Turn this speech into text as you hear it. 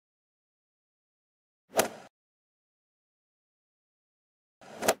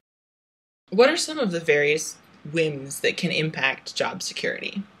What are some of the various whims that can impact job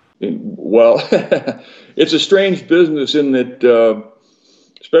security? Well, it's a strange business in that,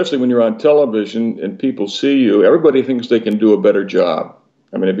 especially when you're on television and people see you, everybody thinks they can do a better job.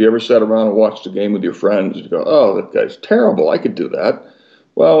 I mean, have you ever sat around and watched a game with your friends and go, oh, that guy's terrible, I could do that?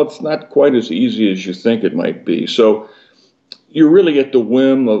 Well, it's not quite as easy as you think it might be. So you're really at the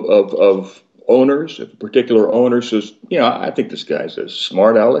whim of owners. If a particular owner says, I think this guy's a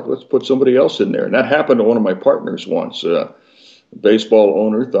smart aleck, let's put somebody else in there. And that happened to one of my partners once. A baseball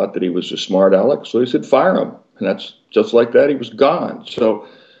owner thought that he was a smart aleck, so he said, fire him. And that's just like that, he was gone. So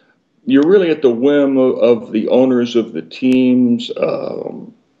you're really at the whim of the owners of the teams.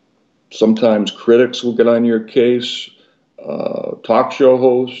 Sometimes critics will get on your case, talk show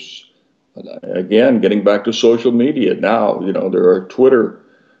hosts. Again, getting back to social media now, there are Twitter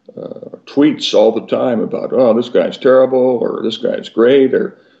tweets all the time about, oh, this guy's terrible or this guy's great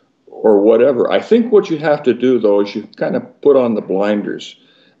or whatever. I think what you have to do, though, is you kind of put on the blinders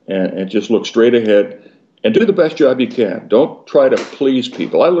and just look straight ahead and do the best job you can. Don't try to please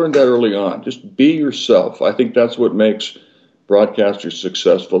people. I learned that early on. Just be yourself. I think that's what makes broadcasters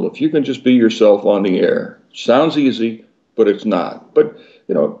successful. If you can just be yourself on the air. Sounds easy, but it's not. But,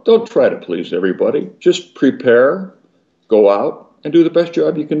 don't try to please everybody. Just prepare, go out, and do the best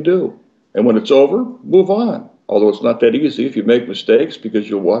job you can do. And when it's over, move on. Although it's not that easy if you make mistakes because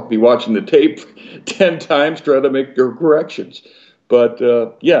you'll be watching the tape 10 times trying to make your corrections. But,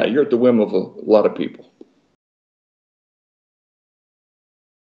 yeah, you're at the whim of a lot of people.